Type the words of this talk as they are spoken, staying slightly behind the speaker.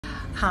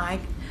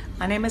Hi,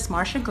 my name is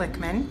Marsha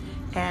Glickman,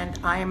 and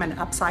I am an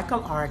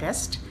upcycle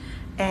artist.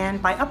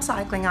 And by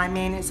upcycling, I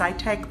mean is I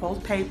take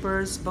old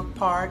papers, book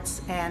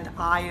parts, and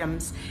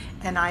items,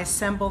 and I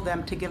assemble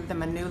them to give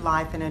them a new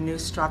life and a new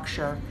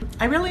structure.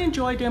 I really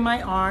enjoy doing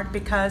my art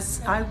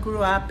because I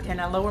grew up in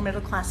a lower middle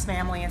class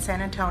family in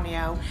San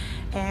Antonio,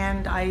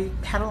 and I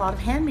had a lot of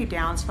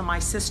hand-me-downs from my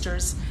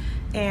sisters,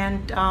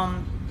 and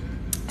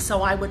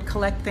so I would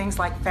collect things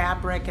like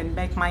fabric and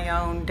make my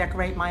own,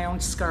 decorate my own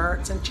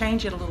skirts and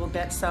change it a little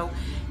bit so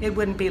it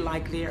wouldn't be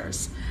like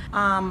theirs.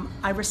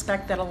 I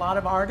respect that a lot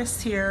of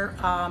artists here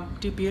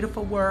do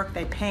beautiful work.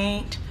 They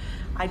paint.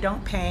 I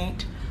don't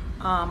paint.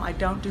 I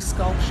don't do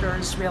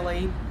sculptures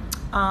really.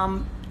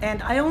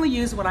 And I only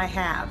use what I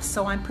have,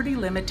 so I'm pretty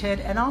limited.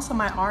 And also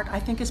my art, I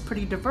think, is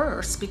pretty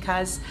diverse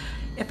because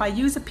if I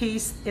use a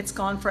piece, it's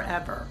gone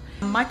forever.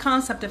 My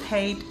concept of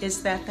hate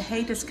is that the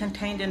hate is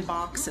contained in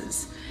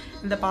boxes,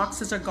 and the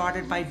boxes are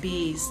guarded by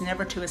bees,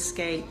 never to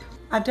escape.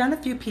 I've done a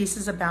few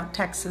pieces about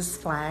Texas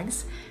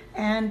flags,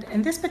 and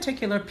in this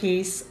particular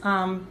piece,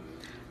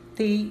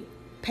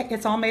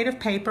 it's all made of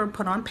paper,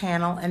 put on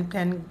panel,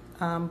 and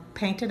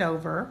painted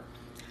over.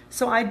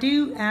 So I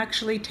do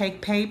actually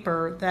take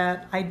paper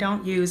that I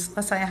don't use.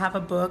 Let's say I have a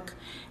book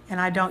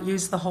and I don't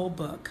use the whole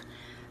book.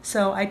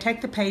 So I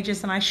take the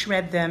pages and I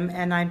shred them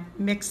and I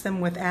mix them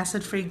with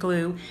acid-free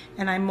glue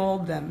and I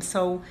mold them.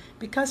 So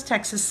because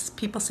Texas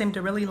people seem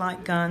to really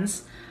like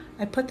guns,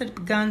 I put the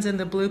guns in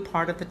the blue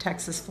part of the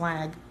Texas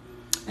flag.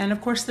 And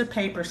of course they're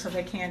paper, so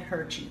they can't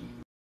hurt you.